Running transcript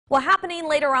Well, happening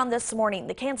later on this morning,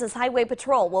 the Kansas Highway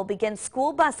Patrol will begin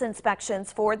school bus inspections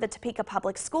for the Topeka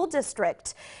Public School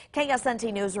District.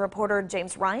 KSNT News reporter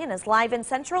James Ryan is live in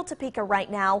central Topeka right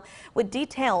now with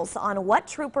details on what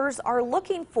troopers are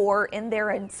looking for in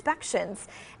their inspections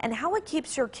and how it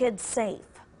keeps your kids safe.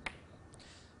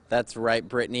 That's right,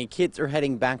 Brittany. Kids are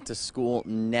heading back to school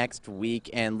next week,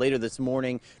 and later this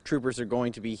morning, troopers are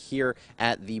going to be here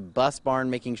at the bus barn,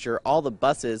 making sure all the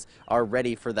buses are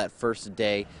ready for that first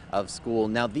day of school.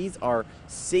 Now, these are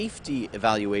safety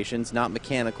evaluations, not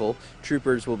mechanical.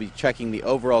 Troopers will be checking the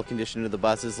overall condition of the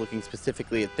buses, looking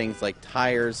specifically at things like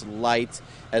tires, lights,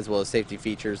 as well as safety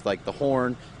features like the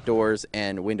horn, doors,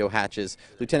 and window hatches.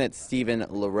 Lieutenant Stephen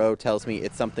LaRoe tells me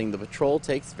it's something the patrol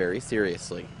takes very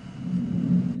seriously.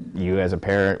 You as a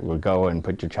parent would go and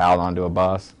put your child onto a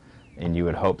bus, and you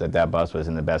would hope that that bus was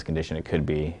in the best condition it could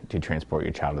be to transport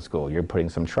your child to school. You're putting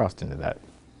some trust into that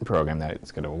program that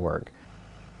it's going to work.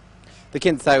 The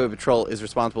Kansas Highway Patrol is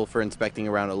responsible for inspecting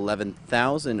around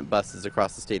 11,000 buses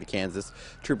across the state of Kansas.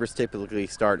 Troopers typically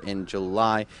start in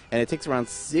July, and it takes around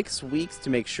 6 weeks to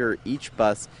make sure each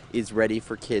bus is ready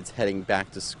for kids heading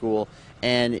back to school.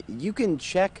 And you can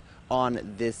check on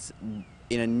this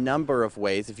in a number of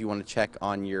ways if you want to check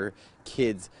on your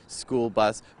kid's school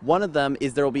bus. One of them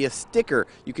is there will be a sticker.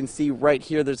 You can see right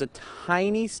here there's a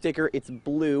tiny sticker. It's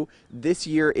blue. This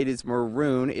year it is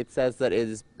maroon. It says that it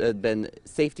has been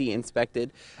safety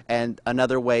inspected. And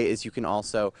another way is you can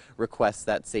also request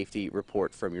that safety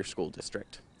report from your school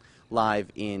district. Live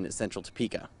in central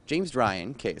Topeka, James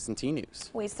Ryan, KSNT News.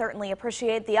 We certainly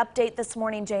appreciate the update this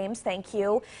morning, James. Thank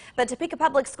you. The Topeka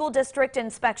Public School District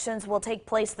inspections will take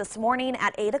place this morning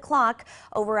at 8 o'clock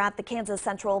over at the Kansas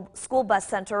Central School Bus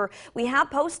Center. We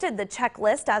have posted the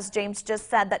checklist, as James just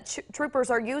said, that troopers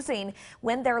are using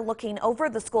when they're looking over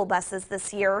the school buses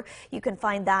this year. You can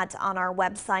find that on our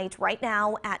website right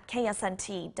now at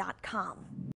ksnt.com.